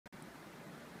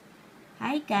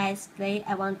Hi guys, today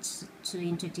I want to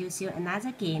introduce you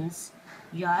another games,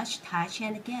 Yoshi Touch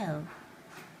Go.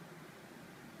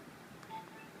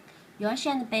 Yoshi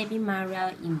and Baby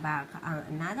Mario embark on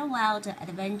another wild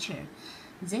adventure,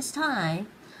 this time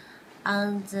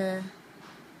on the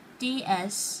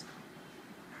DS.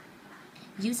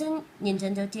 Using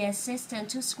Nintendo DS system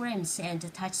to screens and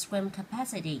touchscreen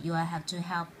capacity, you will have to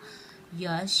help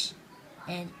Yoshi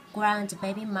and ground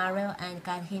Baby Mario and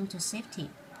guide him to safety.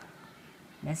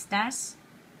 Let's start.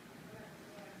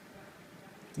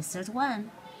 The third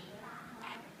one.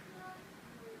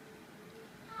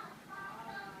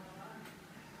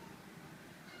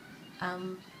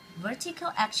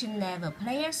 Vertical action level.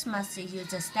 Players must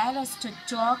use the stylus to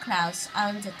draw clouds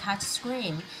on the touch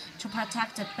screen to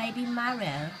protect Baby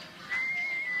Mario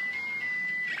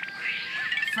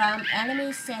from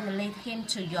enemies and lead him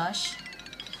to Yoshi.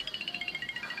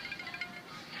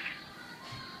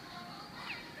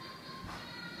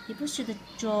 People should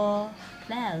draw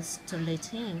clouds to lead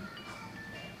him.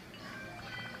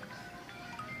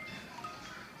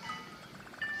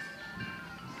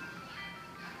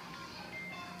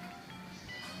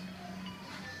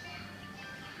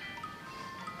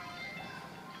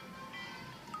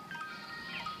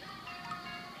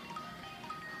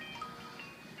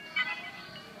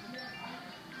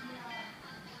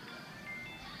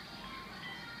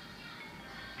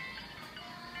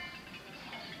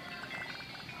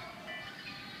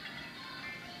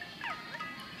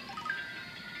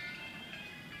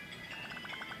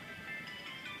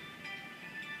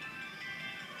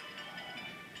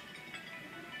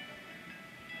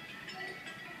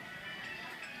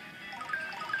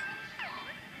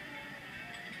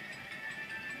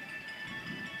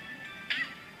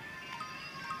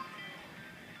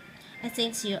 I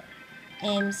think your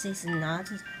aim is not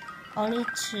only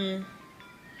to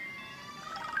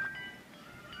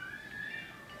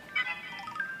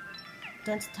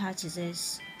don't touch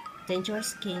these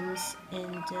dangerous games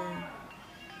and